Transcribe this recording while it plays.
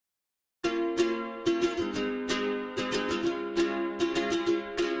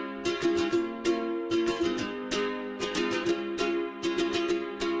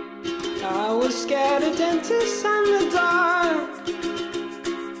dentist and the dark.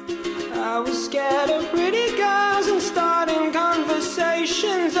 I was scared of pretty girls and starting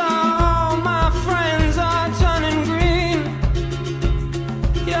conversations. All my friends are turning green.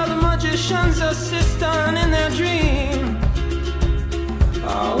 Yeah, the magician's assistant in their dream.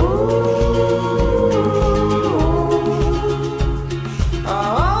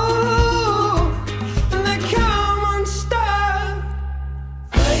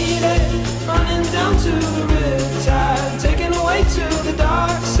 Down to the riptide, taken away to the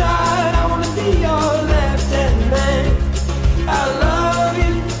dark side. I wanna be your left-hand man. I love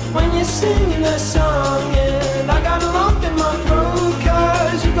you when you're singing that song, and I got a lump in my throat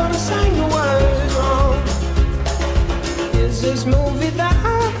 'cause you're gonna sing the words wrong. Here's this movie that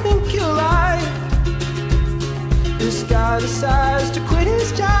I think you'll like. This guy decides to quit his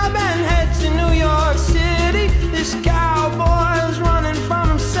job and head to New York City. This cowboy's running from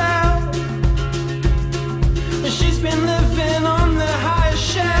himself. She's been living on the highest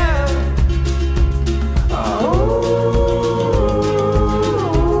shelf.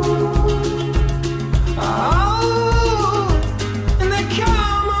 And they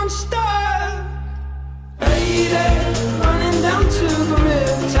come unstuck. Lady, running down to the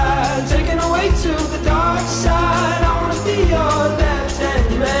riptide, taken away to the dark side. I wanna be your left-hand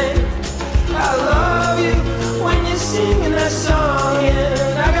man. I love you when you're singing that song,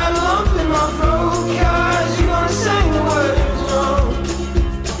 and I got a lump in my throat 'cause you're gonna sing the words wrong.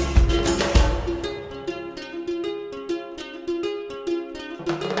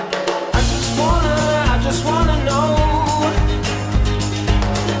 I just wanna know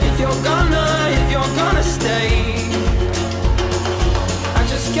if you're gonna stay. I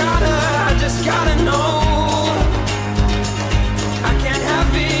just gotta know. I can't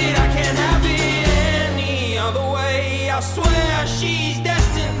have it any other way. I swear she's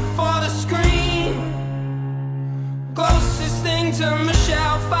destined for the screen. Closest thing to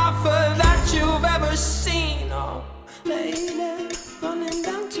Michelle Pfeiffer that you've ever seen. Oh, lady, running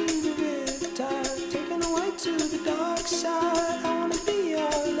down to the riptide, taken away to the dark side.